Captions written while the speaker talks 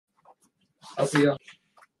I'll see you.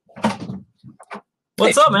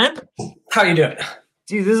 What's up, man? How you doing?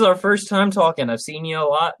 Dude, this is our first time talking. I've seen you a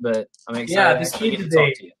lot, but I'm excited the to speed get to debate.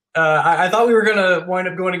 talk to you. I thought we were going to wind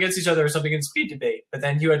up going against each other or something in speed debate, but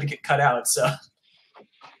then you had to get cut out, so.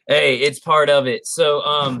 Hey, it's part of it. So,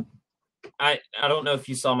 I don't know if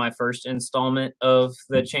you saw my first installment of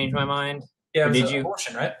the Change My Mind. Yeah, it was did you?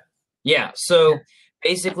 Abortion, right? Yeah. So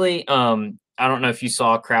basically, I don't know if you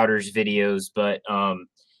saw Crowder's videos, but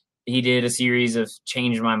he did a series of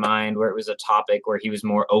Change My Mind where it was a topic where he was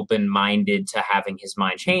more open-minded to having his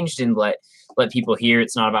mind changed and let people hear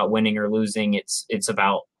it's not about winning or losing. It's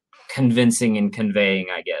about convincing and conveying,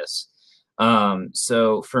 I guess.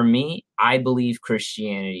 So for me, I believe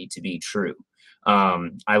Christianity to be true.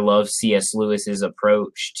 I love C.S. Lewis's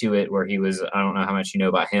approach to it, where he was, I don't know how much you know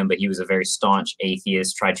about him, but he was a very staunch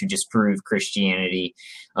atheist, tried to disprove Christianity.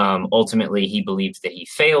 Ultimately, he believed that he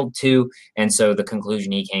failed to. And so the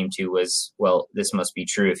conclusion he came to was, well, this must be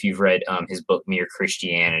true. If you've read his book, Mere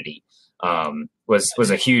Christianity, was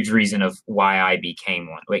a huge reason of why I became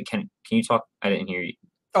one. Wait, can you talk? I didn't hear you.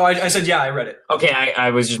 Oh, I said, yeah, I read it. Okay, I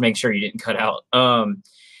was just making sure you didn't cut out.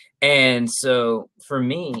 And so for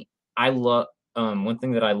me, I love one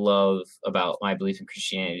thing that I love about my belief in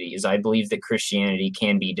Christianity is I believe that Christianity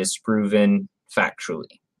can be disproven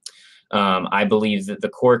factually. I believe that the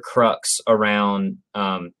core crux around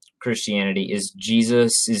Christianity is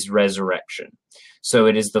Jesus' resurrection. So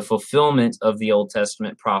it is the fulfillment of the Old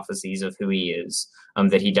Testament prophecies of who he is,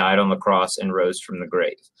 that he died on the cross and rose from the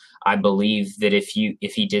grave. I believe that if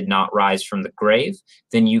he did not rise from the grave,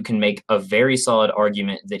 then you can make a very solid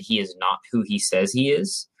argument that he is not who he says he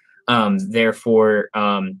is. Therefore,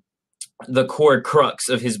 the core crux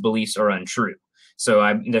of his beliefs are untrue. So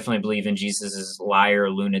I definitely believe in Jesus as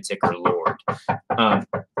liar, lunatic, or Lord.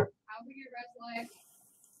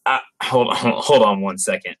 Hold on 1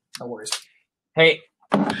 second. No worries. Hey.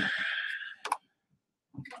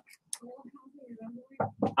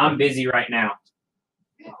 I'm busy right now.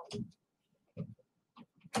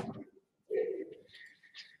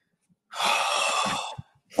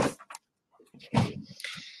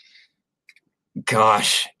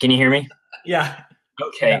 Gosh, can you hear me? Yeah.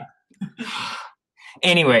 Okay. Yeah.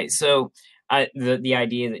 Anyway, so the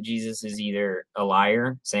idea that Jesus is either a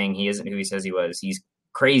liar, saying he isn't who he says he was, he's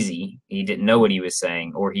crazy, he didn't know what he was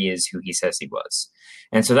saying, or he is who he says he was.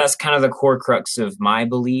 And so that's kind of the core crux of my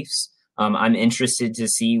beliefs. I'm interested to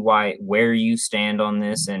see where you stand on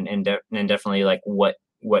this, and definitely like what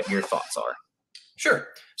your thoughts are. Sure.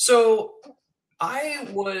 So I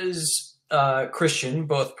was Christian,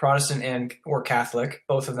 both Protestant or Catholic,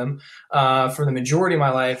 both of them, for the majority of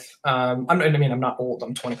my life. I'm not old.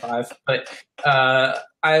 I'm 25, but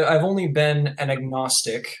I've only been an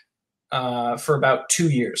agnostic for about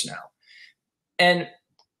 2 years now. And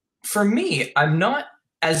for me, I'm not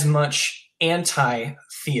as much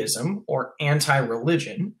anti-theism or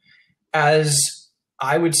anti-religion as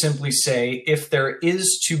I would simply say if there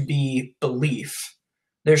is to be belief,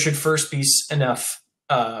 there should first be enough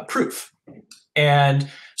proof. And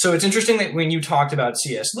so it's interesting that when you talked about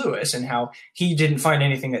C.S. Lewis and how he didn't find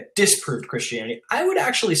anything that disproved Christianity, I would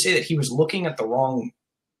actually say that he was looking at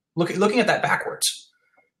looking at that backwards.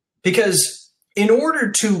 Because in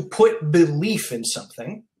order to put belief in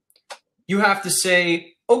something, you have to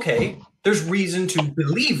say, okay, there's reason to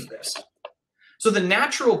believe this. So the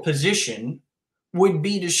natural position would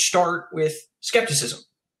be to start with skepticism.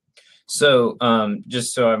 So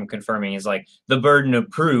just so I'm confirming, is like the burden of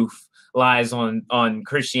proof lies on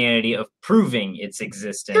Christianity of proving its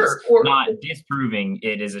existence, sure, or not disproving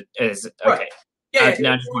it is okay. Right. Yeah,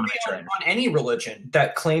 now I just want to make sure. On any religion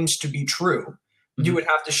that claims to be true, mm-hmm. you would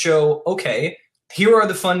have to show, okay, here are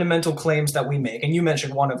the fundamental claims that we make. And you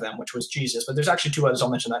mentioned one of them, which was Jesus, but there's actually two others. I'll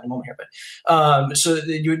mention that in a moment here. But so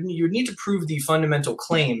you would need to prove the fundamental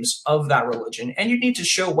claims of that religion, and you'd need to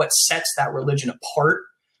show what sets that religion apart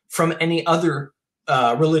from any other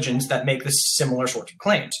religions that make this similar sorts of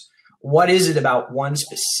claims. What is it about one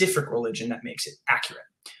specific religion that makes it accurate?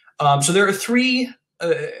 So there are three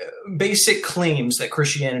basic claims that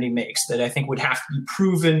Christianity makes that I think would have to be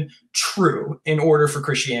proven true in order for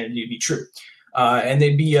Christianity to be true. And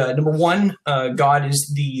they'd be, number one, God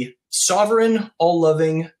is the sovereign,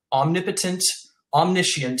 all-loving, omnipotent,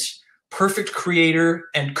 omniscient, perfect creator,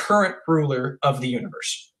 and current ruler of the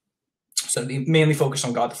universe. So they mainly focus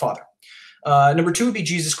on God the Father. Number two would be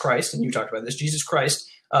Jesus Christ, and you talked about this. Jesus Christ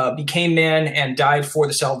became man and died for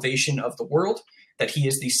the salvation of the world, that he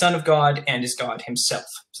is the Son of God and is God himself.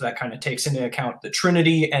 So that kind of takes into account the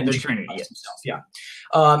Trinity and Jesus Christ himself. Yeah.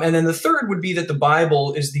 And then the third would be that the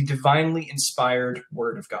Bible is the divinely inspired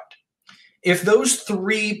word of God. If those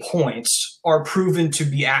 3 points are proven to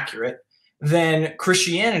be accurate, then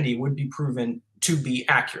Christianity would be proven to be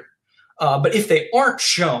accurate. But if they aren't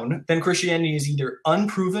shown, then Christianity is either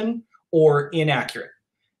unproven or inaccurate.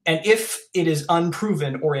 And if it is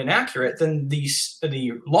unproven or inaccurate, then the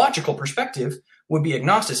logical perspective would be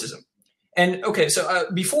agnosticism. And okay, so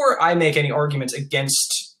before I make any arguments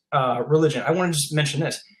against religion, I want to just mention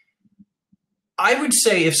this. I would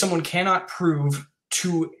say if someone cannot prove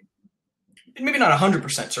to maybe not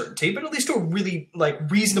 100% certainty, but at least to a really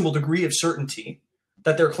reasonable degree of certainty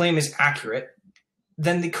that their claim is accurate,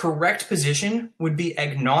 then the correct position would be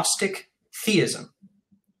agnostic theism.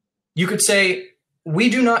 You could say, we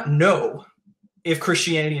do not know if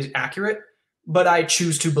Christianity is accurate, but I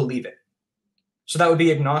choose to believe it. So that would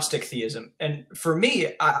be agnostic theism. And for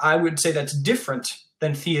me, I would say that's different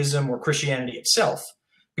than theism or Christianity itself,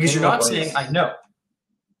 because you're not saying I know.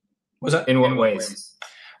 Was that? In what ways?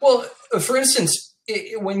 Well, for instance,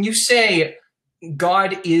 when you say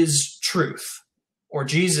God is truth or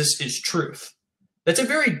Jesus is truth, that's a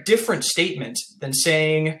very different statement than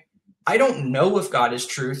saying I don't know if God is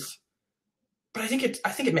truth, but I think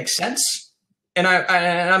it makes sense, and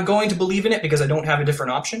I'm going to believe in it because I don't have a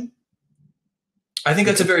different option. I think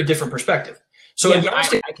that's a very different perspective. So yeah, I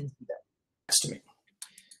can see that. To me.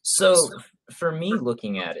 So for me,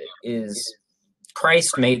 looking at it, is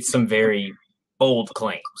Christ made some very bold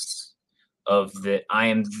claims of that I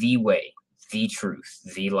am the way, the truth,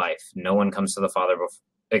 the life. No one comes to the Father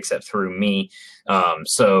except through me.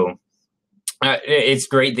 So it's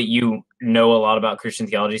great that you know a lot about Christian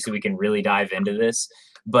theology, so we can really dive into this.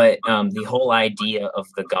 But the whole idea of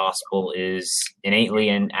the gospel is innately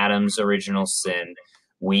in Adam's original sin.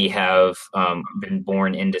 We have been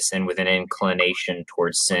born into sin with an inclination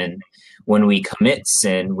towards sin. When we commit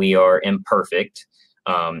sin, we are imperfect.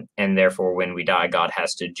 And therefore, when we die, God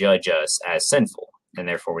has to judge us as sinful, and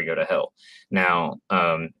therefore we go to hell. Now,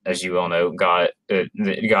 as you all know,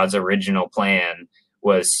 God's original plan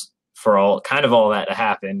was for all that to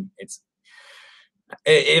happen. It's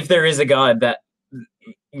if there is a God, that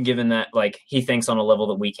given that he thinks on a level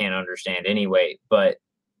that we can't understand anyway, but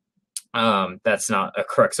that's not a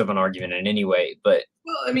crux of an argument in any way. But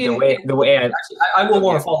well, I mean, the way I will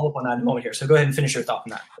want to follow up on that in a moment here. So go ahead and finish your thought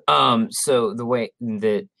on that. So the way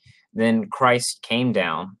that then Christ came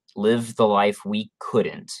down, lived the life we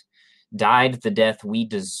couldn't, died the death we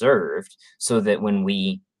deserved, so that when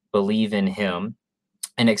we believe in him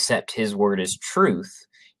and accept his word as truth,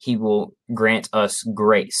 he will grant us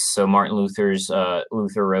grace. So Martin Luther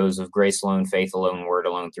rose of grace alone, faith alone, word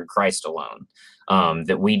alone, through Christ alone.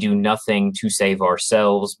 That we do nothing to save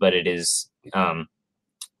ourselves, but it is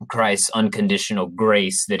Christ's unconditional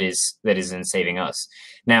grace that is in saving us.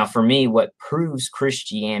 Now, for me, what proves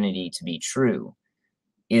Christianity to be true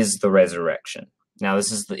is the resurrection. Now,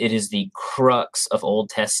 it is the crux of Old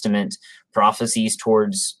Testament prophecies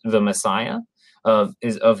towards the Messiah, of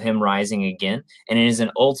him rising again, and it is an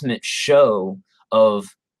ultimate show of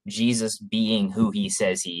Jesus being who he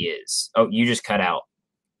says he is. Oh, you just cut out.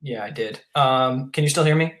 Yeah, I did. Can you still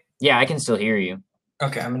hear me? Yeah, I can still hear you.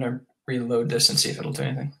 Okay, I'm gonna reload this and see if it'll do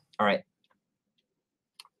anything. All right.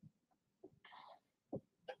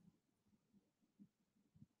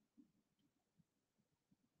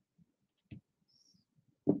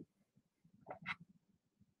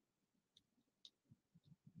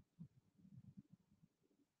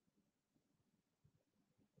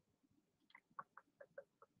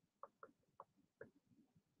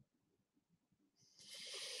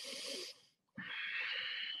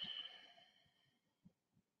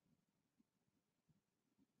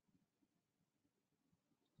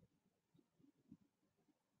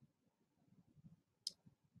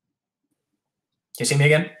 Can you see me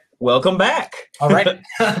again? Welcome back. All right.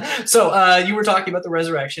 So you were talking about the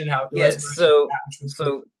resurrection, how so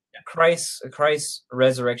Christ's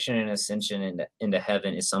resurrection and ascension into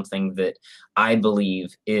heaven is something that I believe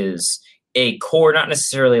is a core, not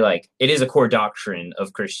necessarily it is a core doctrine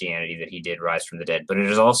of Christianity that he did rise from the dead, but it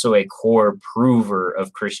is also a core prover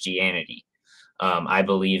of Christianity. I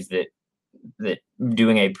believe that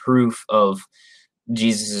doing a proof of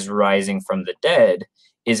Jesus' rising from the dead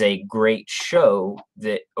is a great show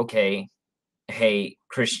that, okay, hey,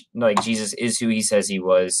 Jesus is who he says he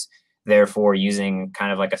was. Therefore, using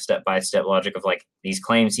kind of a step-by-step logic of these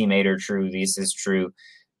claims he made are true, this is true,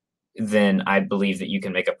 then I believe that you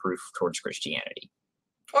can make a proof towards Christianity.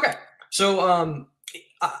 Okay. So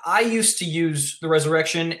I used to use the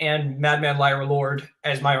resurrection and Madman, Liar, Lord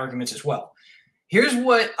as my arguments as well. Here's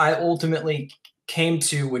what I ultimately came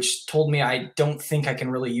to, which told me I don't think I can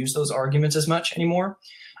really use those arguments as much anymore.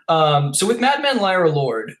 So with Madman, Liar,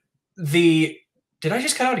 Lord, Did I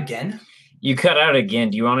just cut out again? You cut out again.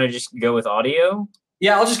 Do you want to just go with audio?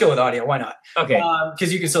 Yeah, I'll just go with audio. Why not? Okay.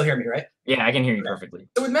 Because you can still hear me, right? Yeah, I can hear you perfectly.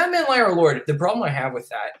 So with Madman Liar Lord, the problem I have with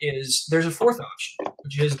that is there's a fourth option,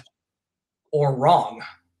 which is or wrong.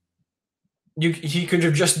 He could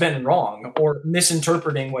have just been wrong or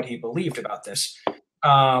misinterpreting what he believed about this.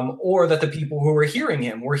 Or that the people who were hearing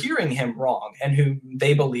him wrong, and who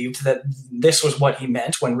they believed that this was what he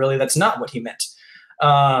meant when really that's not what he meant.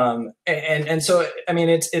 And so, I mean,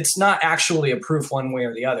 it's not actually a proof one way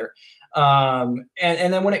or the other. And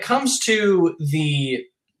then when it comes to the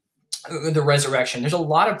resurrection, there's a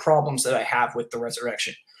lot of problems that I have with the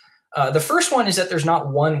resurrection. The first one is that there's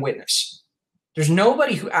not one witness. There's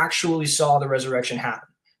nobody who actually saw the resurrection happen.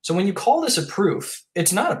 So when you call this a proof,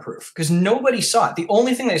 it's not a proof because nobody saw it. The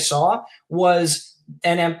only thing they saw was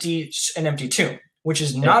an empty tomb, which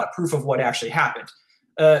is not a proof of what actually happened.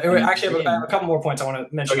 Actually, I have a couple more points I want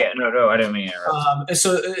to mention. Okay, no, I didn't mean to interrupt.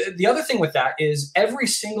 So the other thing with that is every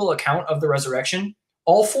single account of the resurrection,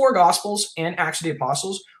 all four Gospels and Acts of the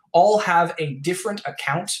Apostles, all have a different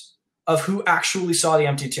account of who actually saw the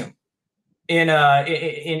empty tomb. In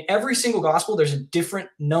every single Gospel, there's a different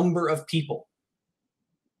number of people.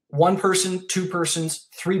 1 person, 2 persons,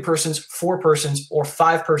 3 persons, 4 persons, or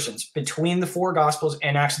 5 persons between the 4 Gospels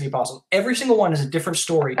and Acts of the Apostles. Every single one is a different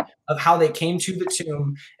story of how they came to the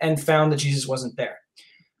tomb and found that Jesus wasn't there.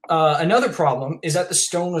 Another problem is that the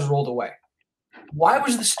stone was rolled away. Why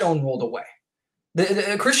was the stone rolled away?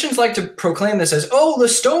 The Christians like to proclaim this as, oh, the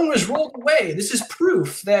stone was rolled away. This is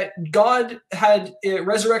proof that God had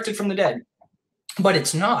resurrected from the dead. But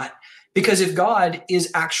it's not, because if God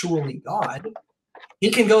is actually God, he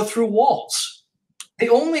can go through walls. The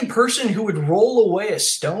only person who would roll away a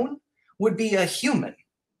stone would be a human.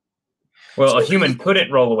 Well, a human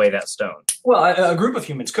couldn't roll away that stone. Well, a group of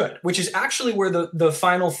humans could, which is actually where the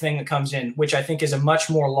final thing that comes in, which I think is a much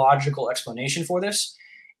more logical explanation for this.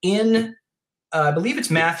 In, I believe it's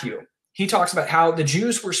Matthew, he talks about how the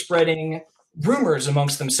Jews were spreading rumors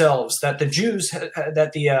amongst themselves that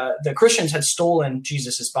the Christians had stolen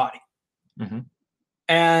Jesus's body. Mm-hmm.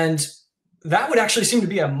 And that would actually seem to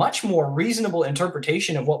be a much more reasonable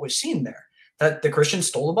interpretation of what was seen there, that the Christians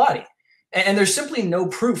stole a body. And there's simply no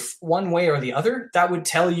proof one way or the other that would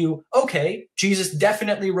tell you, okay, Jesus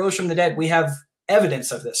definitely rose from the dead. We have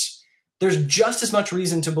evidence of this. There's just as much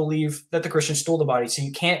reason to believe that the Christians stole the body, so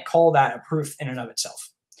you can't call that a proof in and of itself.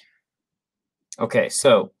 Okay,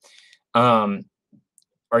 so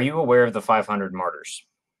are you aware of the 500 martyrs?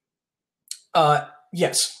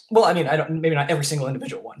 Yes. Well, I mean, maybe not every single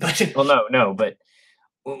individual one, but well, no, but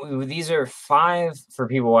these are for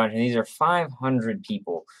people watching, these are 500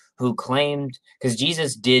 people who claimed, because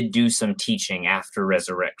Jesus did do some teaching after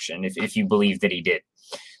resurrection, if you believe that he did.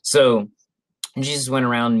 So Jesus went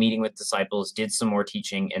around meeting with disciples, did some more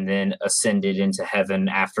teaching, and then ascended into heaven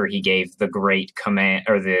after he gave the great command,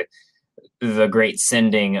 or the great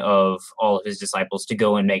sending of all of his disciples to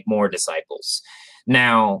go and make more disciples.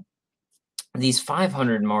 Now, these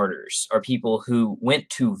 500 martyrs are people who went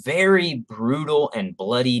to very brutal and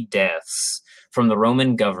bloody deaths from the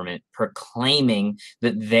Roman government, proclaiming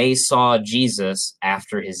that they saw Jesus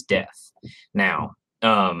after his death. Now,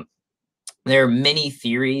 there are many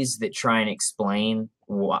theories that try and explain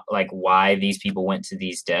why these people went to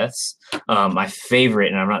these deaths. My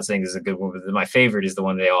favorite, and I'm not saying this is a good one, but my favorite is the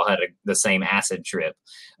one they all had the same acid trip,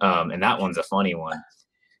 and that one's a funny one.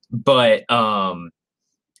 But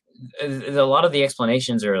a lot of the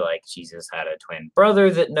explanations are like Jesus had a twin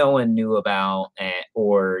brother that no one knew about,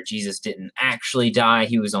 or Jesus didn't actually die,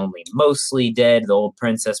 he was only mostly dead, the old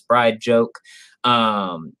Princess Bride joke,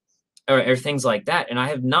 or things like that. And I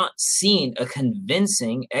have not seen a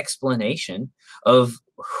convincing explanation of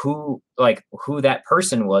who that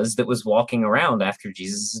person was that was walking around after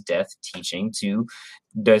Jesus' death teaching to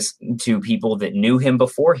people that knew him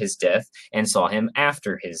before his death and saw him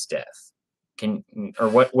after his death.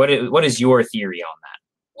 What is your theory on that?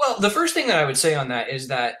 Well, the first thing that I would say on that is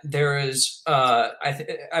that there is,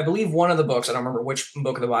 I believe one of the books, I don't remember which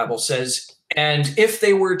book of the Bible, says, and if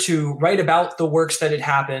they were to write about the works that had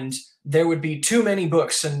happened, there would be too many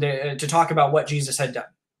books and to talk about what Jesus had done,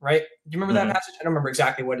 right? Do you remember that passage? I don't remember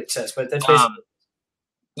exactly what it says, but that's basically...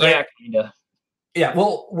 Right? Yeah, kind of. Yeah,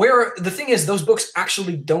 well, the thing is, those books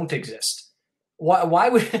actually don't exist. Why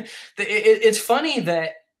would... It's funny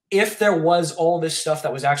that if there was all this stuff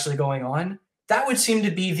that was actually going on, that would seem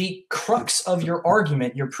to be the crux of your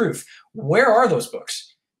argument, your proof. Where are those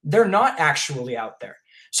books? They're not actually out there.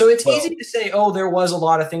 So it's easy to say, oh, there was a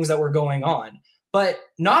lot of things that were going on, but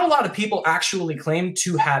not a lot of people actually claim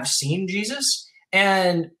to have seen Jesus.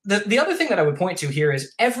 And the other thing that I would point to here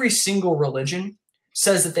is every single religion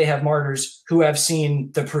says that they have martyrs who have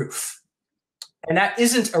seen the proof. And that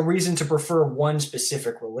isn't a reason to prefer one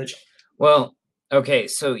specific religion. Well, okay,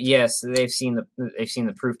 so yes, they've seen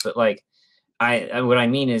the proof, but like what I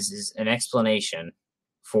mean is an explanation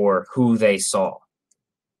for who they saw.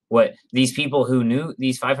 What these people who knew,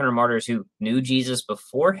 these 500 martyrs who knew Jesus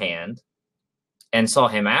beforehand and saw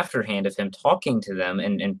him afterhand of him talking to them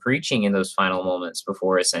and preaching in those final moments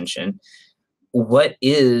before ascension, what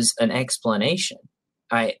is an explanation?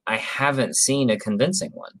 I haven't seen a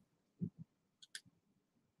convincing one.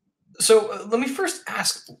 So let me first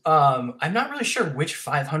ask, I'm not really sure which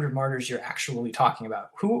 500 martyrs you're actually talking about.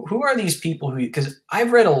 Who are these people because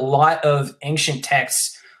I've read a lot of ancient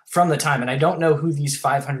texts from the time, and I don't know who these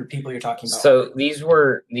 500 people you're talking about. So these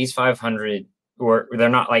 500 they're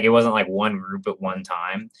not like, it wasn't like one group at one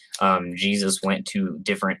time. Jesus went to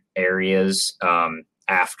different areas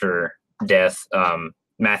after death.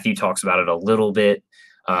 Matthew talks about it a little bit.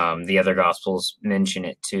 The other gospels mention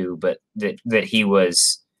it too, but that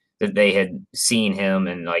they had seen him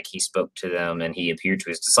and like he spoke to them and he appeared to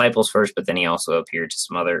his disciples first, but then he also appeared to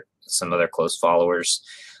some other close followers.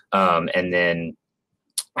 And then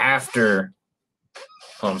after,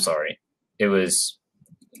 it was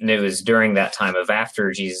during that time of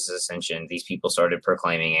after Jesus' ascension, these people started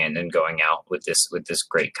proclaiming and going out with this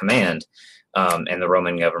great command. And the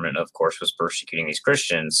Roman government, of course, was persecuting these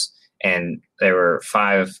Christians. And there were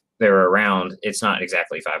around, it's not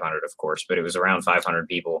exactly 500, of course, but it was around 500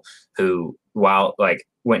 people who,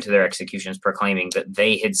 went to their executions proclaiming that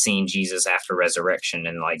they had seen Jesus after resurrection.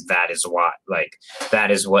 And that is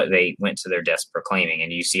what they went to their deaths proclaiming.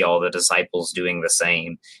 And you see all the disciples doing the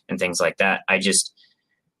same and things like that.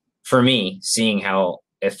 For me, seeing how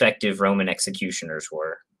effective Roman executioners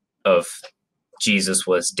were of Jesus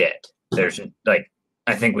was dead.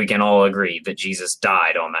 I think we can all agree that Jesus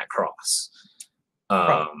died on that cross.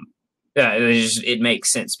 Yeah, it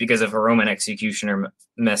makes sense because if a Roman executioner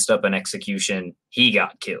messed up an execution, he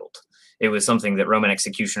got killed. It was something that Roman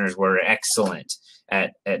executioners were excellent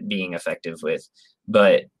at being effective with.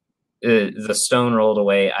 But the stone rolled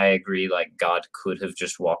away. I agree. God could have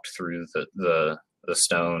just walked through the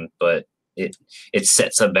stone, but it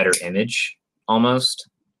sets a better image almost.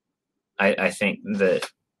 I think that,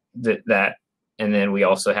 and then we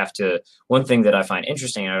also have to, one thing that I find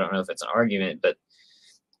interesting, I don't know if it's an argument, but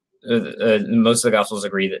most of the Gospels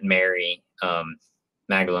agree that Mary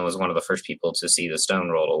Magdalene was one of the first people to see the stone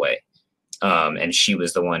rolled away. And she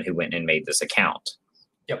was the one who went and made this account.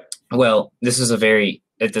 Yep. Well,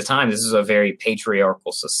 at the time, this is a very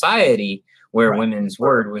patriarchal society where women's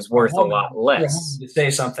word was worth a lot less. To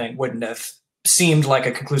say something wouldn't have seemed like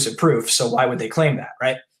a conclusive proof, so why would they claim that,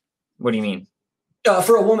 right? What do you mean?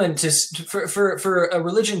 For a woman for a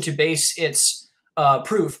religion to base its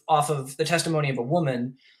proof off of the testimony of a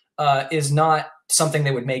woman is not something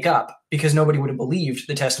they would make up because nobody would have believed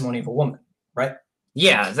the testimony of a woman, right?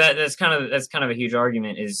 Yeah, that's kind of a huge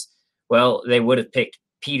argument. Is, well, they would have picked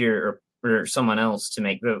Peter or someone else to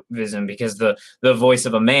make the vision because the voice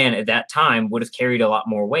of a man at that time would have carried a lot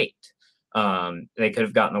more weight. They could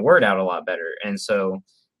have gotten the word out a lot better, and so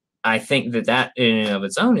I think that in and of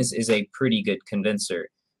its own is a pretty good convincer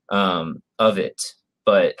of it.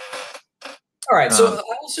 But all right, so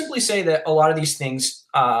I will simply say that a lot of these things,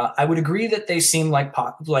 I would agree that they seem like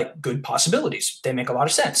good possibilities. They make a lot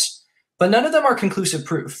of sense. But none of them are conclusive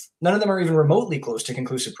proof. None of them are even remotely close to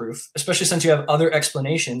conclusive proof, especially since you have other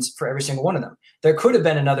explanations for every single one of them. There could have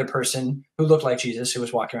been another person who looked like Jesus who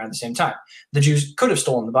was walking around at the same time. The Jews could have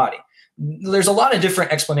stolen the body. There's a lot of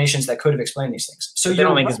different explanations that could have explained these things. So they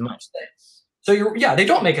don't make as much sense. They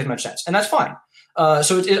don't make as much sense, and that's fine.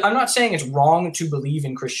 I'm not saying it's wrong to believe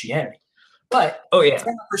in Christianity, but from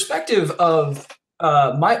the perspective of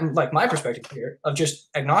my perspective here of just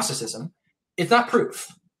agnosticism, it's not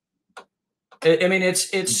proof.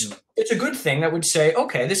 It's a good thing that would say,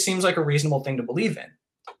 okay, this seems like a reasonable thing to believe in,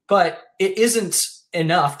 but it isn't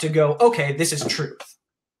enough to go, okay, this is truth,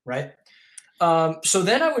 right? So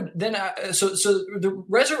the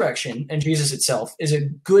resurrection and Jesus itself is a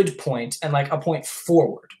good point and like a point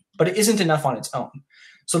forward, but it isn't enough on its own.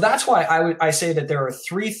 So that's why I say that there are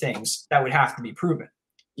three things that would have to be proven.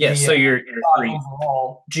 Yes. So you're God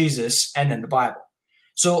overall, Jesus, and then the Bible.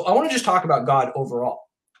 So I want to just talk about God overall.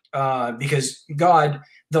 Because God,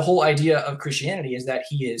 the whole idea of Christianity is that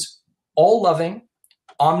he is all-loving,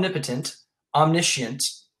 omnipotent, omniscient,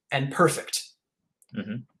 and perfect.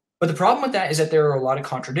 Mm-hmm. But the problem with that is that there are a lot of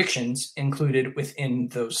contradictions included within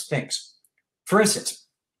those things. For instance,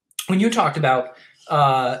 when you talked about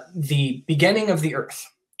the beginning of the earth,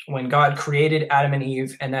 when God created Adam and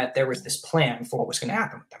Eve, and that there was this plan for what was going to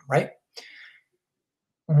happen with them, right?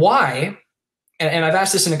 Why, and I've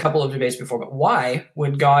asked this in a couple of debates before, but why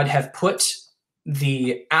would God have put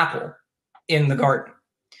the apple in the garden?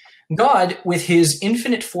 God, with his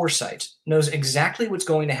infinite foresight, knows exactly what's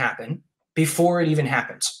going to happen before it even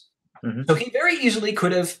happens. Mm-hmm. So he very easily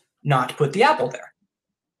could have not put the apple there.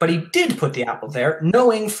 But he did put the apple there,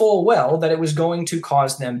 knowing full well that it was going to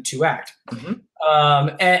cause them to act. Mm-hmm.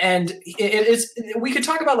 We could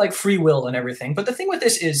talk about like free will and everything, but the thing with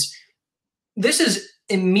this is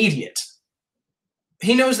immediate.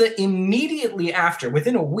 He knows that immediately after,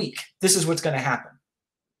 within a week, this is what's going to happen.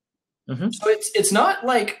 Mm-hmm. So it's not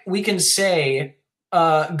like we can say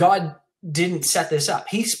God didn't set this up.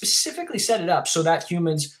 He specifically set it up so that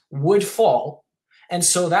humans would fall, and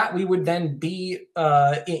so that we would then be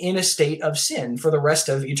in a state of sin for the rest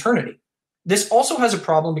of eternity. This also has a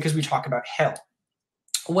problem because we talk about hell.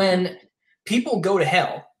 When people go to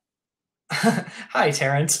hell, hi,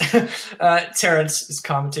 Terrence. Terrence is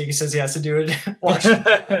commenting. He says he has to do it. Watch.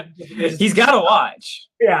 He's got to watch.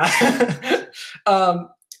 Yeah.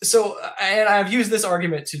 So, and I've used this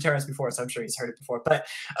argument to Terrence before, so I'm sure he's heard it before. But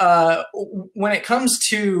when it comes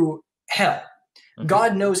to hell, mm-hmm.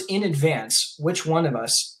 God knows in advance which one of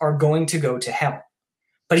us are going to go to hell.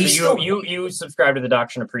 But so you subscribe to the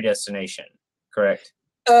doctrine of predestination, correct?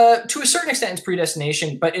 To a certain extent, it's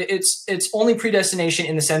predestination, but it's only predestination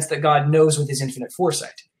in the sense that God knows with his infinite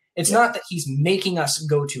foresight. It's not that he's making us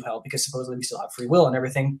go to hell because supposedly we still have free will and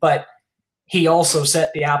everything, but he also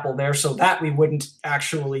set the apple there so that we wouldn't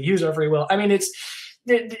actually use our free will. I mean, it's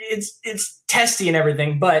testy and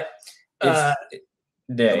everything, but the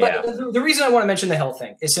reason I want to mention the hell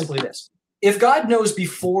thing is simply this. If God knows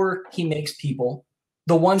before he makes people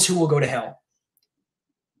the ones who will go to hell,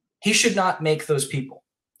 he should not make those people.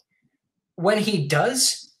 When he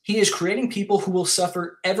does, he is creating people who will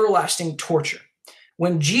suffer everlasting torture.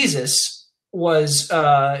 When Jesus was,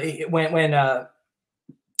 when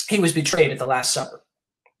he was betrayed at the Last Supper,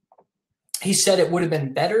 he said it would have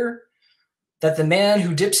been better that the man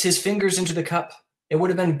who dips his fingers into the cup, it would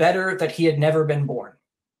have been better that he had never been born.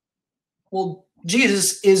 Well,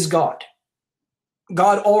 Jesus is God.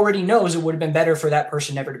 God already knows it would have been better for that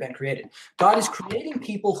person never to have been created. God is creating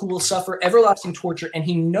people who will suffer everlasting torture, and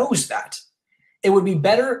he knows that. It would be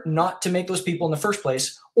better not to make those people in the first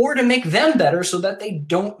place, or to make them better so that they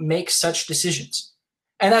don't make such decisions.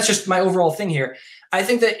 And that's just my overall thing here. I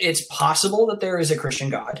think that it's possible that there is a Christian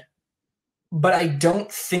God, but I don't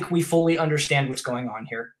think we fully understand what's going on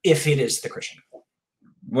here if it is the Christian God.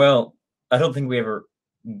 Well, I don't think we ever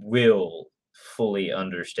will fully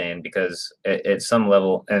understand, because at some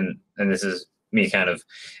level, and this is me kind of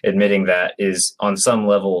admitting that, is on some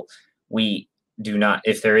level we do not,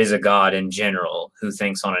 if there is a God in general who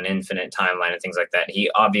thinks on an infinite timeline and things like that, he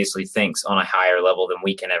obviously thinks on a higher level than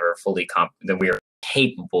we can ever fully than we are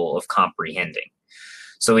capable of comprehending.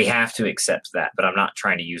 So we have to accept that, but I'm not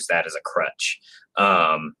trying to use that as a crutch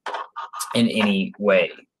in any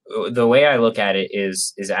way. The way I look at it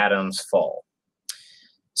is Adam's fall.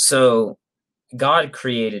 So God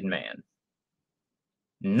created man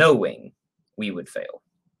knowing we would fail.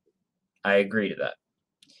 I agree to that.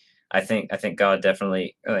 I think God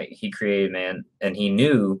definitely, he created man, and he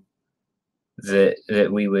knew that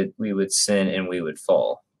we would sin and we would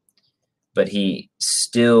fall. But he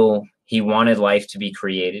wanted life to be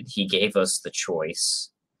created. He gave us the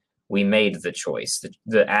choice. We made the choice.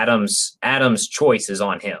 The Adam's choice is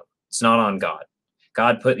on him. It's not on God.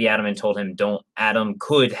 God put the Adam and told him, don't. Adam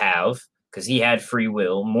could have, because he had free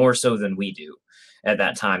will, more so than we do at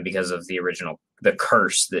that time, because of the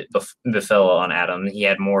curse that befell on Adam. He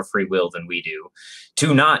had more free will than we do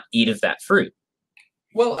to not eat of that fruit.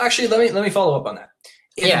 Well, actually, let me follow up on that.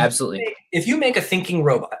 Absolutely. If you make a thinking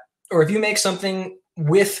robot, or if you make something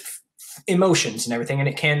with emotions and everything, and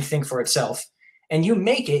it can think for itself, and you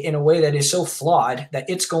make it in a way that is so flawed that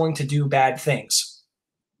it's going to do bad things,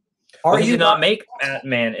 you did not make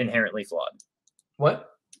man inherently flawed. What?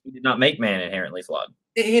 He did not make man inherently flawed.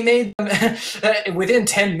 He made them within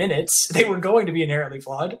 10 minutes, they were going to be inherently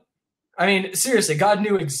flawed. I mean, seriously, God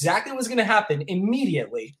knew exactly what was going to happen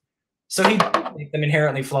immediately. So he didn't make them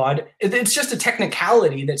inherently flawed. It's just a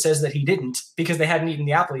technicality that says that he didn't, because they hadn't eaten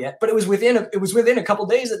the apple yet. But it was within a couple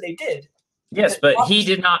days that they did. Yes, but he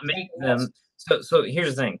did not make them. So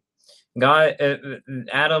here's the thing. God,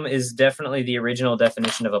 Adam is definitely the original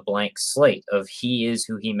definition of a blank slate, of he is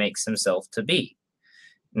who he makes himself to be.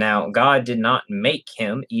 Now, God did not make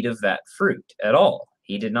him eat of that fruit at all.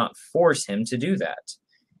 He did not force him to do that.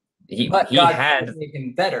 God had made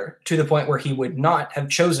him better to the point where he would not have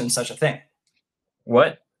chosen such a thing.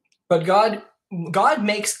 What? But God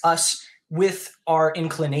makes us with our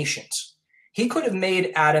inclinations. He could have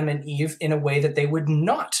made Adam and Eve in a way that they would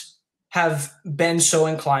not have been so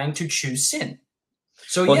inclined to choose sin.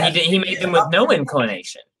 So well, he made them with no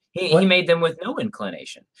inclination. He made them with no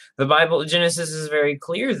inclination. The Bible, Genesis, is very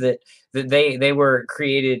clear that they were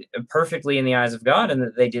created perfectly in the eyes of God, and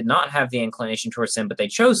that they did not have the inclination towards sin, but they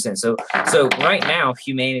chose sin. So right now,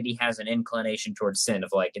 humanity has an inclination towards sin. Of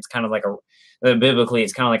like, it's kind of like biblically,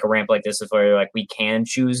 it's kind of like a ramp like this, where like we can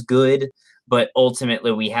choose good, but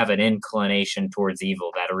ultimately we have an inclination towards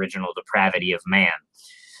evil, that original depravity of man.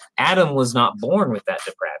 Adam was not born with that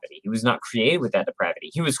depravity. He was not created with that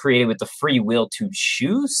depravity. He was created with the free will to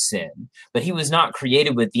choose sin, but he was not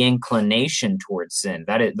created with the inclination towards sin.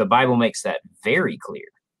 The Bible makes that very clear.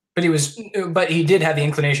 But he did have the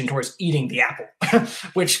inclination towards eating the apple,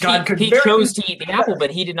 which God could. He chose to eat the apple,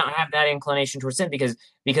 but he did not have that inclination towards sin because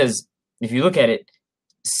if you look at it,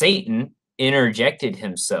 Satan interjected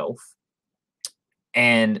himself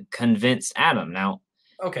and convinced Adam. Now,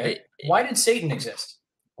 okay, why did Satan exist?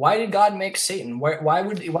 Why did God make Satan? Why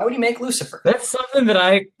would he make Lucifer? That's something that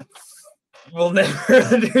I will never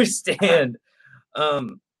understand.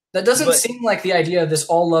 That doesn't seem like the idea of this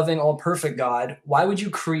all-loving, all-perfect God. Why would you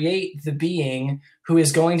create the being who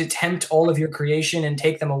is going to tempt all of your creation and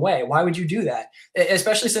take them away? Why would you do that?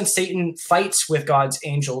 Especially since Satan fights with God's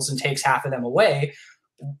angels and takes half of them away.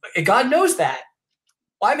 God knows that.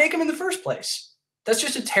 Why make him in the first place? That's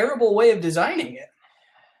just a terrible way of designing it.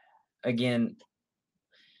 Again,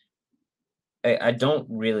 I don't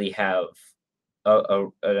really have I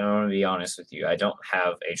want to be honest with you. I don't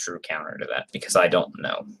have a true counter to that because I don't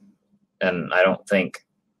know, and I don't think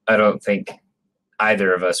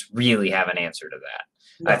either of us really have an answer to that.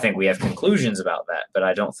 No. I think we have conclusions about that, but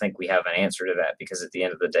I don't think we have an answer to that because at the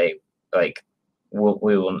end of the day, like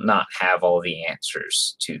we will not have all the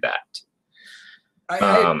answers to that. I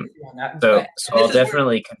agree on that. So I'll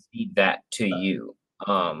definitely concede that to you.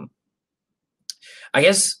 I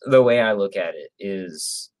guess the way I look at it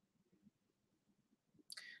is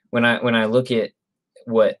when I look at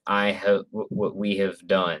what we have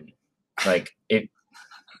done, like it,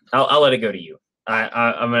 I'll let it go to you.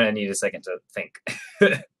 I'm gonna need a second to think.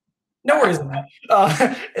 No worries on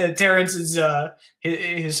that. Terrence is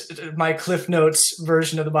my Cliff Notes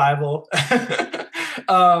version of the Bible.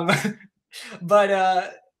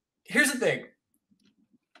 But here's the thing.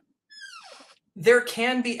 There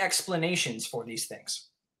can be explanations for these things.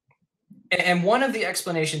 And one of the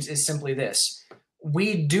explanations is simply this.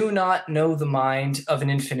 We do not know the mind of an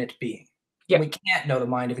infinite being. Yeah. We can't know the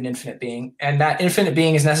mind of an infinite being. And that infinite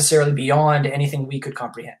being is necessarily beyond anything we could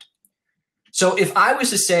comprehend. So if I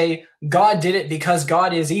was to say God did it because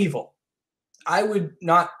God is evil, I would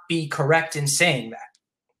not be correct in saying that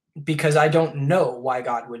because I don't know why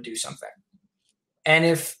God would do something. And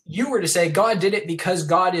if you were to say God did it because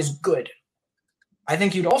God is good, I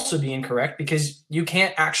think you'd also be incorrect because you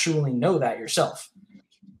can't actually know that yourself.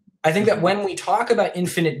 I think that when we talk about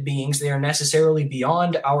infinite beings, they are necessarily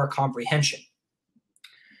beyond our comprehension.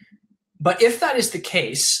 But if that is the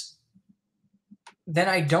case, then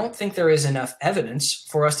I don't think there is enough evidence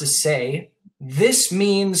for us to say, this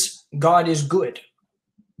means God is good.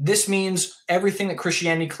 This means everything that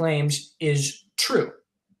Christianity claims is true.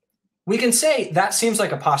 We can say that seems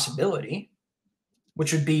like a possibility,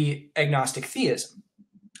 which would be agnostic theism.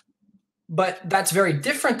 But that's very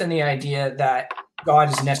different than the idea that God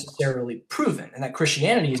is necessarily proven and that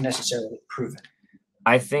Christianity is necessarily proven.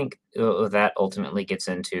 I think that ultimately gets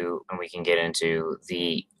into, and we can get into,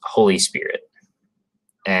 the Holy Spirit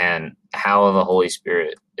and how the Holy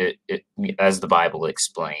Spirit, as the Bible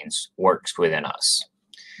explains, works within us.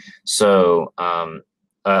 So John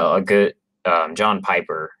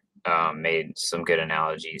Piper made some good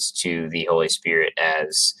analogies to the Holy Spirit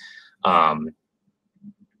as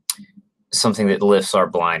something that lifts our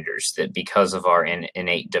blinders, that because of our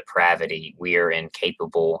innate depravity, we are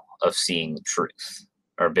incapable of seeing truth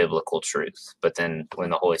or biblical truth. But then when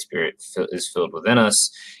the Holy Spirit is filled within us,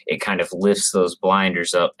 it kind of lifts those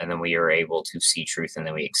blinders up, and then we are able to see truth, and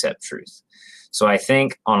then we accept truth. So I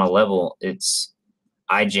think on a level,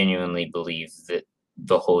 I genuinely believe that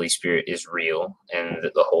the Holy Spirit is real, and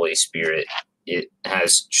that the Holy Spirit, it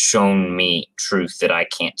has shown me truth that I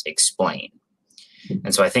can't explain.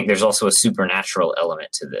 And so I think there's also a supernatural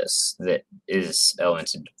element to this that is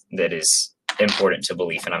important to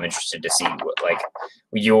belief. And I'm interested to see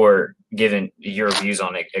your views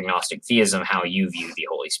on agnostic theism, how you view the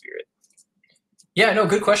Holy Spirit. Yeah, no,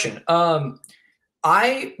 good question.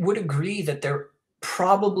 I would agree that there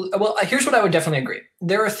probably, well, here's what I would definitely agree.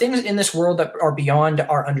 There are things in this world that are beyond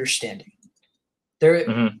our understanding.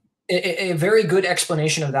 a very good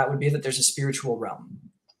explanation of that would be that there's a spiritual realm.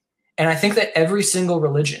 And I think that every single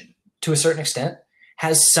religion, to a certain extent,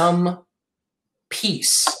 has some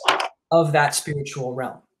piece of that spiritual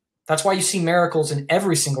realm. That's why you see miracles in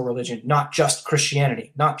every single religion, not just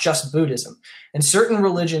Christianity, not just Buddhism. And certain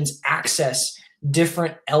religions access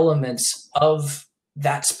different elements of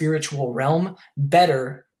that spiritual realm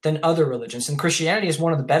better than other religions. And Christianity is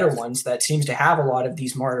one of the better ones that seems to have a lot of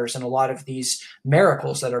these martyrs and a lot of these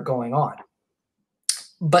miracles that are going on.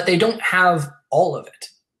 But they don't have all of it.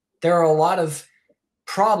 There are a lot of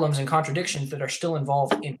problems and contradictions that are still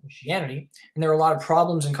involved in Christianity, and there are a lot of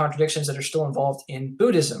problems and contradictions that are still involved in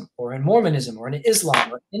Buddhism or in Mormonism or in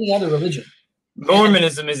Islam or any other religion.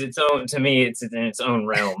 Mormonism is its own, to me, it's in its own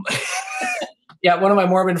realm. Yeah, one of my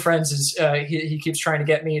Mormon friends is he keeps trying to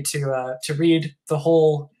get me to read the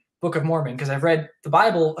whole Book of Mormon, because I've read the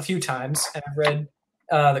Bible a few times and I've read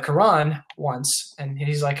the Quran once, and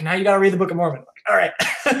he's like, "Now you got to read the Book of Mormon." I'm like, all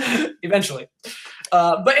right, eventually.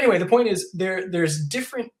 But anyway, the point is there's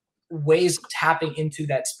different ways of tapping into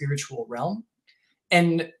that spiritual realm,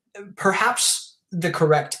 and perhaps the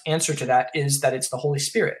correct answer to that is that it's the Holy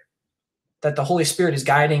Spirit, that the Holy Spirit is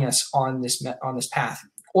guiding us on this path.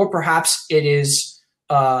 Or perhaps it is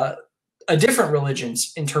a different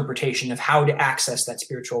religion's interpretation of how to access that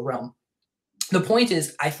spiritual realm. The point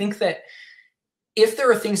is, I think that if there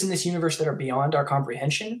are things in this universe that are beyond our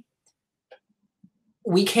comprehension,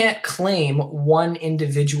 we can't claim one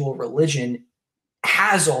individual religion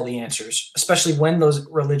has all the answers, especially when those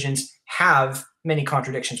religions have many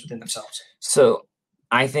contradictions within themselves. So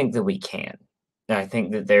I think that we can. I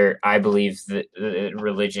think that I believe that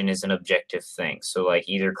religion is an objective thing. So like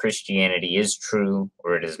either Christianity is true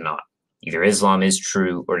or it is not. Either Islam is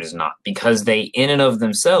true or it is not, because they in and of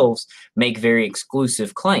themselves make very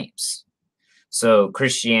exclusive claims. So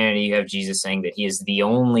Christianity, you have Jesus saying that he is the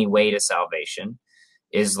only way to salvation.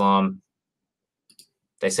 Islam,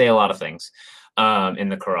 they say a lot of things in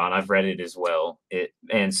the Quran. I've read it as well.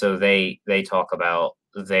 And so they talk about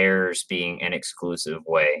theirs being an exclusive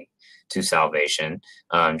way to salvation.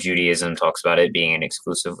 Judaism talks about it being an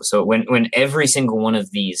exclusive. So when every single one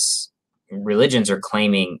of these religions are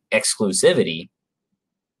claiming exclusivity,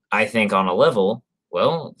 I think on a level,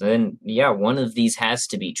 well, then yeah, one of these has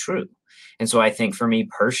to be true. And so I think for me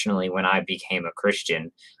personally, when I became a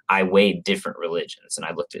Christian, I weighed different religions and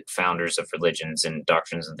I looked at founders of religions and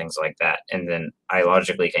doctrines and things like that. And then I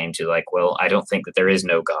logically came to like, well, I don't think that there is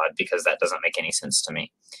no God, because that doesn't make any sense to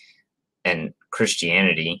me. And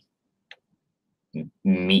Christianity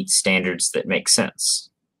meets standards that make sense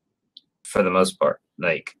for the most part.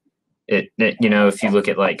 Like if you look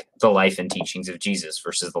at like the life and teachings of Jesus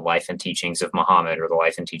versus the life and teachings of Muhammad or the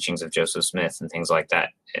life and teachings of Joseph Smith and things like that,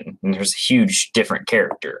 and there's a huge different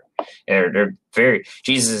character.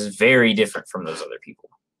 Jesus is very different from those other people.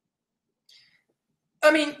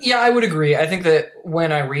 I mean, yeah, I would agree. I think that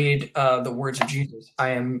when I read the words of Jesus,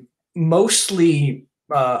 I mostly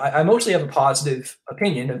have a positive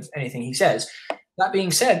opinion of anything he says. That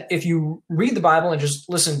being said, if you read the Bible and just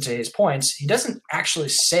listen to his points, he doesn't actually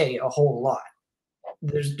say a whole lot.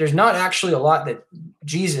 There's not actually a lot that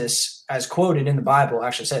Jesus, as quoted in the Bible,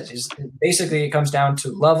 actually says. Basically, it comes down to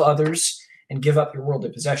love others and give up your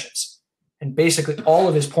worldly possessions. And basically, all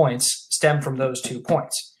of his points stem from those 2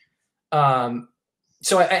 points.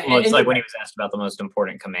 It's like when he was asked about the most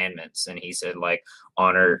important commandments, and he said, like,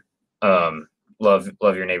 honor, love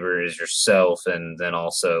your neighbor as yourself, and then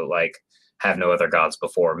also like have no other gods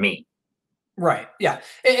before me. Right. Yeah.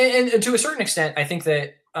 And to a certain extent, I think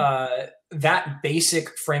that that basic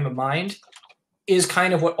frame of mind is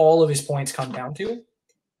kind of what all of his points come down to.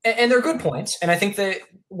 And they're good points. And I think that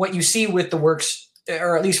what you see with the works,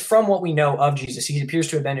 or at least from what we know of Jesus, he appears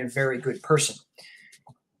to have been a very good person.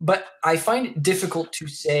 But I find it difficult to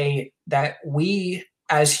say that we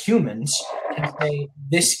as humans can say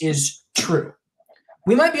this is true.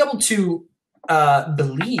 We might be able to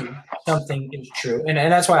believe something is true, and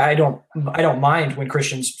that's why I don't mind when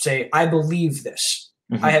Christians say, I believe this.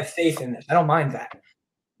 Mm-hmm. I have faith in this. I don't mind that.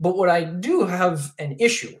 But what I do have an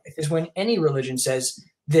issue with is when any religion says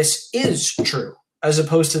this is true, as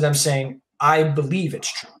opposed to them saying, I believe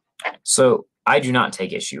it's true. So I do not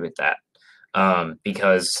take issue with that.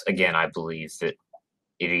 Because again, I believe that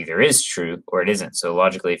it either is true or it isn't. So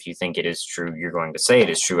logically, if you think it is true, you're going to say it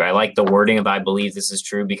is true. I like the wording of I believe this is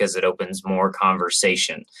true because it opens more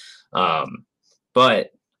conversation. But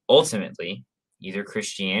ultimately, either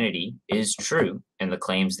Christianity is true and the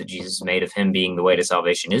claims that Jesus made of him being the way to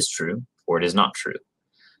salvation is true, or it is not true.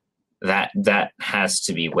 That has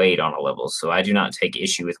to be weighed on a level. So I do not take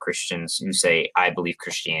issue with Christians who say, I believe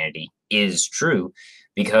Christianity is true,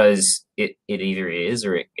 because it either is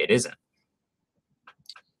or it isn't.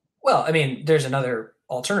 Well, I mean, there's another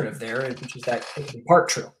alternative there, which is that it could be part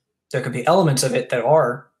true. There could be elements of it that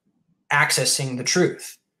are accessing the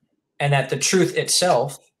truth, and that the truth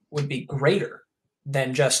itself would be greater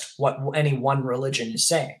than just what any one religion is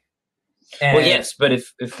saying. And well, yes, but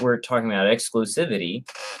if we're talking about exclusivity,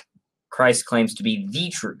 Christ claims to be the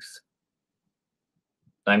truth.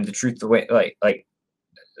 I'm the truth, the way, like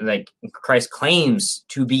Christ claims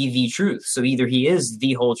to be the truth. So either he is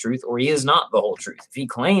the whole truth or he is not the whole truth. If he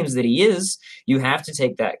claims that he is, you have to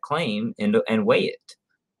take that claim and weigh it.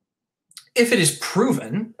 if it is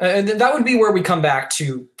proven, that would be where we come back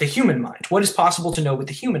to the human mind. What is possible to know with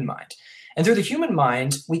the human mind? And through the human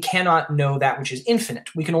mind, we cannot know that which is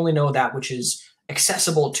infinite. We can only know that which is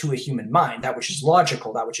accessible to a human mind, that which is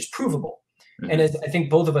logical, that which is provable. Mm-hmm. And I think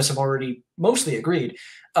both of us have already mostly agreed.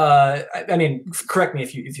 I mean, correct me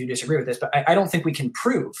if you disagree with this, but I don't think we can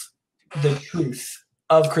prove the truth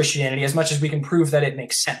of Christianity as much as we can prove that it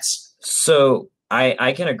makes sense. So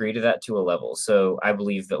I can agree to that to a level. So I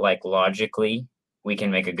believe that, like, logically, we can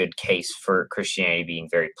make a good case for Christianity being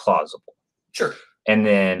very plausible. Sure. And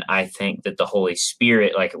then I think that the Holy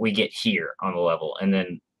Spirit, like, we get here on the level. And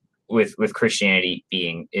then with Christianity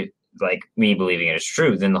being it, like me believing it is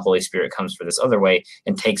true, then the Holy Spirit comes for this other way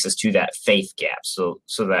and takes us to that faith gap. So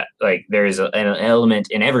that, like, there is an element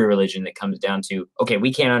in every religion that comes down to, okay,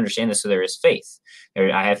 we can't understand this, so there is faith.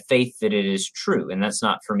 I have faith that it is true. And that's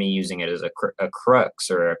not for me using it as a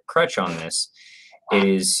crux or a crutch on this. It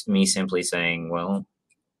is me simply saying, well,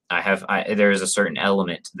 there is a certain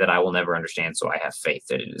element that I will never understand, so I have faith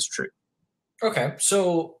that it is true. Okay,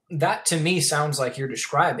 so that to me sounds like you're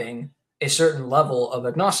describing a certain level of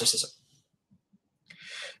agnosticism.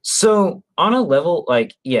 So on a level,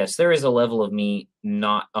 like, yes, there is a level of me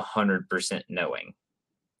not 100% knowing.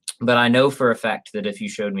 But I know for a fact that if you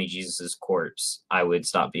showed me Jesus's corpse, I would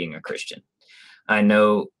stop being a Christian. I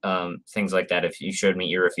know things like that. If you showed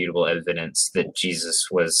me irrefutable evidence that Jesus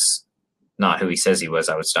was not who he says he was,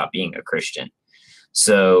 I would stop being a Christian.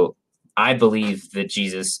 So I believe that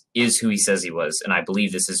Jesus is who he says he was, and I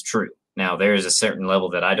believe this is true. Now, there is a certain level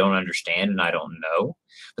that I don't understand and I don't know,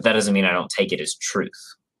 but that doesn't mean I don't take it as truth.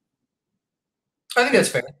 I think that's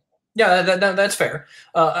fair. Yeah, that's fair.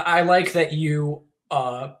 I like that you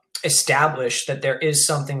establish that there is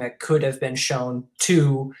something that could have been shown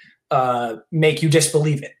to make you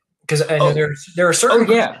disbelieve it. Because I know there are certain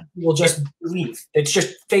people who will just believe. It's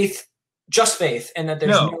just faith, and that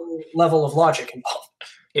there's no level of logic involved.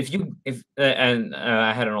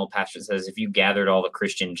 I had an old pastor that says, if you gathered all the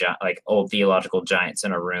Christian, like old theological giants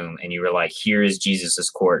in a room and you were like, here is Jesus's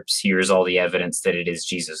corpse, here's all the evidence that it is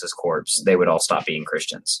Jesus's corpse, they would all stop being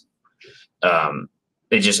Christians.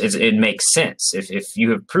 It makes sense. If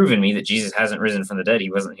you have proven me that Jesus hasn't risen from the dead, he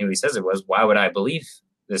wasn't who he says it was, why would I believe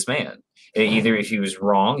this man? Either if he was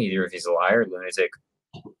wrong, either if he's a liar, lunatic,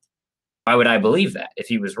 why would I believe that if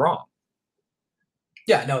he was wrong?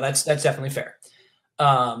 Yeah, no, that's definitely fair.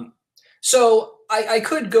 So I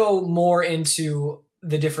could go more into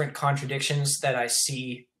the different contradictions that I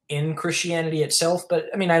see in Christianity itself, but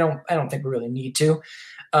I mean, I don't think we really need to,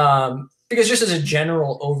 because just as a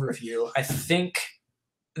general overview, I think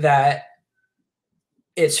that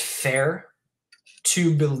it's fair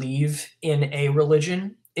to believe in a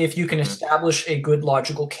religion if you can establish a good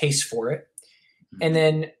logical case for it, and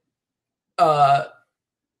then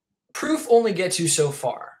proof only gets you so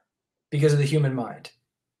far. Because of the human mind,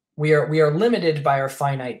 we are limited by our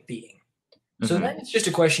finite being. So then it's just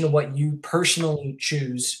a question of what you personally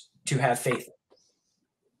choose to have faith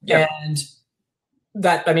in. Yep. And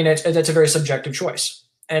that, I mean, that's a very subjective choice.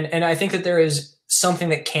 And I think that there is something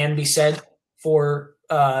that can be said for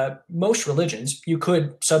most religions. You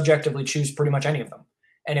could subjectively choose pretty much any of them,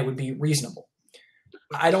 and it would be reasonable.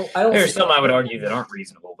 I don't. There's some I would argue that aren't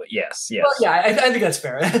reasonable, but yes. Well, yeah, I think that's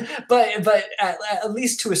fair. but at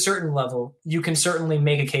least to a certain level, you can certainly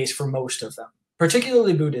make a case for most of them.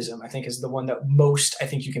 Particularly Buddhism, I think, is the one that most I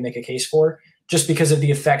think you can make a case for, just because of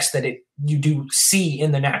the effects that you do see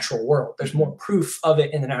in the natural world. There's more proof of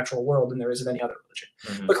it in the natural world than there is of any other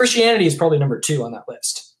religion. But Christianity is probably number 2 on that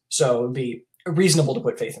list, so it would be reasonable to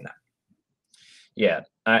put faith in that. Yeah,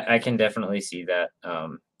 I can definitely see that.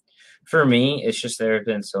 For me, it's just there have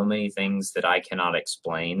been so many things that I cannot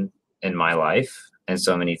explain in my life, and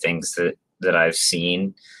so many things that I've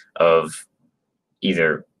seen of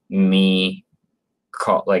either me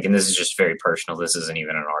and this is just very personal. This isn't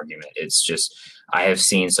even an argument. It's just I have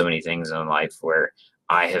seen so many things in life where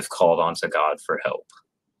I have called onto God for help,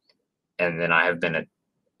 and then I have been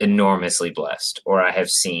enormously blessed, or I have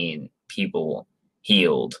seen people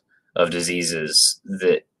healed, of diseases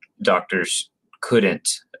that doctors couldn't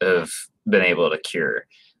have been able to cure.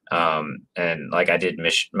 And like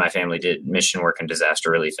my family did mission work and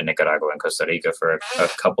disaster relief in Nicaragua and Costa Rica for a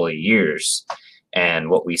couple of years. And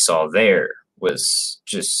what we saw there was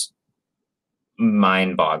just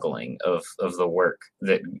mind-boggling of the work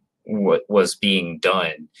that was being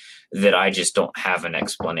done that I just don't have an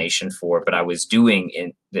explanation for, but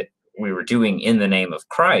we were doing in the name of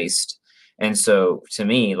Christ. And so to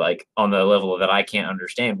me, like on the level that I can't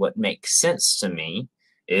understand, what makes sense to me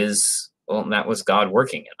is, well, that was God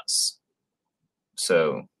working in us.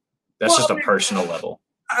 So that's just a personal level.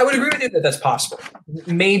 I would agree with you that that's possible.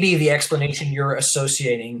 Maybe the explanation you're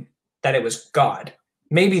associating that it was God,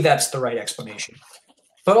 maybe that's the right explanation.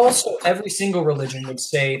 But also every single religion would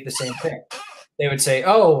say the same thing. They would say,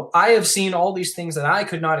 oh, I have seen all these things that I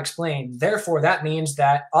could not explain. Therefore, that means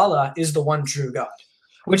that Allah is the one true God.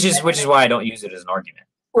 Which is why I don't use it as an argument.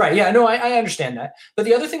 Right. Yeah, no, I understand that. But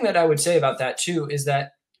the other thing that I would say about that too is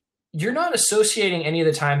that you're not associating any of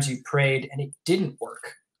the times you prayed and it didn't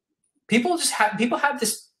work. People have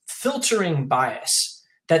this filtering bias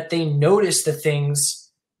that they notice the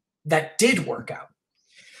things that did work out.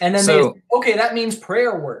 And then okay, that means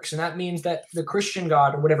prayer works. And that means that the Christian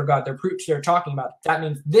God or whatever God they're talking about, that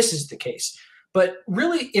means this is the case. But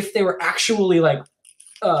really, if they were actually like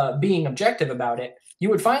being objective about it, you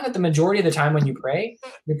would find that the majority of the time when you pray,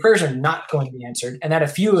 your prayers are not going to be answered. And that a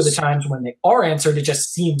few of the times when they are answered, it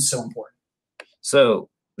just seems so important. So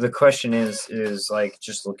the question is like,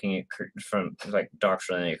 just looking at from like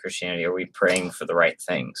doctrinally Christianity, are we praying for the right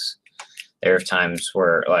things? There are times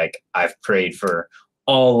where like I've prayed for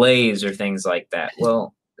all lays or things like that.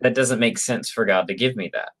 Well, that doesn't make sense for God to give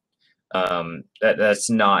me that. That's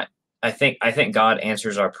not. I think God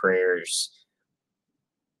answers our prayers.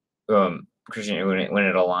 Christianity when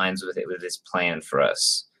it aligns with His plan for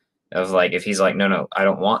us. Of like, if He's like, no, I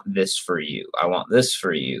don't want this for you. I want this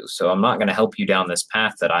for you. So I'm not going to help you down this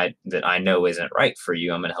path that I know isn't right for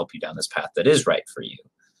you. I'm going to help you down this path that is right for you.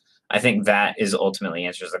 I think that is ultimately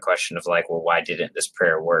answers the question of like, well, why didn't this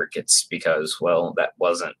prayer work? It's because, well, that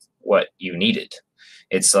wasn't what you needed.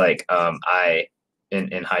 It's like,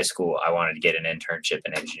 in high school, I wanted to get an internship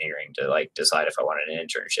in engineering to like decide if I wanted an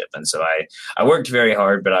internship. And so I worked very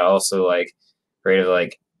hard, but I also like prayed of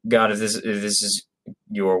like, God, if this is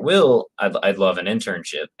your will, I'd love an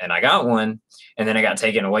internship. And I got one, and then it got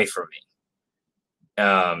taken away from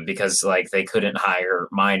me. Because like they couldn't hire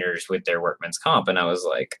minors with their workman's comp. And I was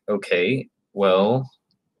like, okay, well,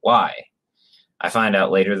 why? I find out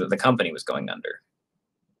later that the company was going under.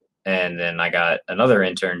 And then I got another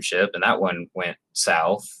internship, and that one went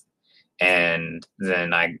south. And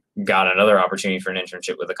then I got another opportunity for an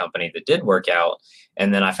internship with a company that did work out.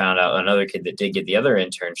 And then I found out another kid that did get the other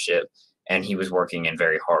internship, and he was working in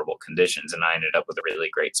very horrible conditions, and I ended up with a really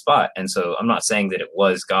great spot. And so I'm not saying that it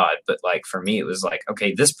was God, but like for me, it was like,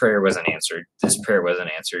 okay, this prayer wasn't answered. This prayer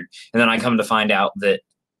wasn't answered. And then I come to find out that,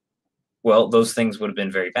 well, those things would have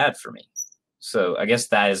been very bad for me. So I guess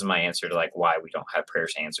that is my answer to like why we don't have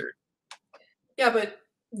prayers answered. Yeah, but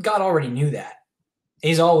God already knew that.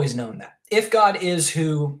 He's always known that. If God is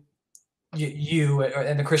who you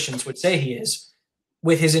and the Christians would say He is,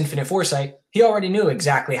 with His infinite foresight, He already knew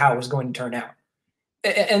exactly how it was going to turn out.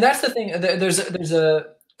 And that's the thing. There's a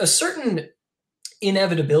certain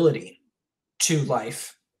inevitability to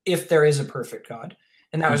life if there is a perfect God.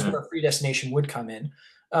 And that was where predestination would come in.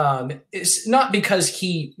 It's not because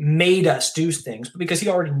He made us do things, but because He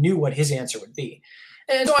already knew what His answer would be.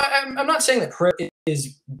 And so I'm not saying that prayer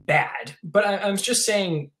is bad, but I'm just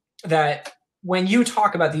saying that when you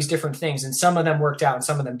talk about these different things, and some of them worked out and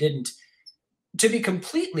some of them didn't, to be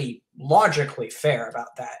completely logically fair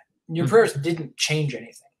about that, your prayers didn't change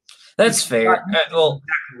anything. That's fair. Well,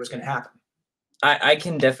 exactly what's going to happen. I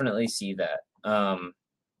can definitely see that.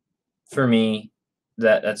 For me,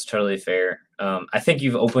 that's totally fair. I think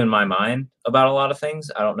you've opened my mind about a lot of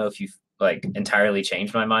things. I don't know if you've like entirely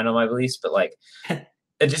changed my mind on my beliefs, but like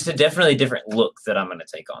just a definitely different look that I'm going to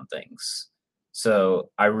take on things.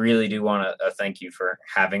 So I really do want to thank you for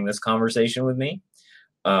having this conversation with me.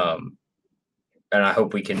 And I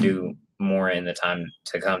hope we can do more in the time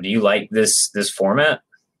to come. Do you like this format?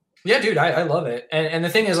 Yeah, dude, I love it. And the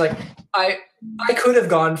thing is, like, I could have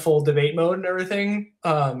gone full debate mode and everything,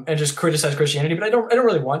 and just criticize Christianity, but I don't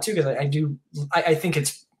really want to, because I think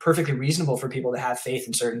it's perfectly reasonable for people to have faith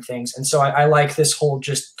in certain things. And so I like this whole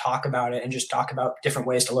just talk about it and just talk about different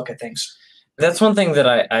ways to look at things. That's one thing that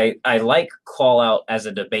I like QallOut as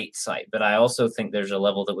a debate site, but I also think there's a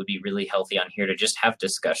level that would be really healthy on here to just have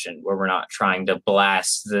discussion where we're not trying to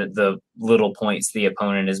blast the little points the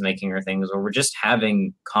opponent is making or things, where we're just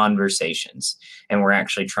having conversations and we're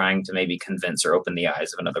actually trying to maybe convince or open the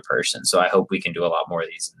eyes of another person. So I hope we can do a lot more of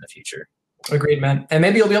these in the future. Agreed, man. And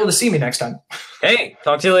maybe you'll be able to see me next time. Hey,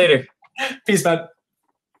 talk to you later. Peace, man.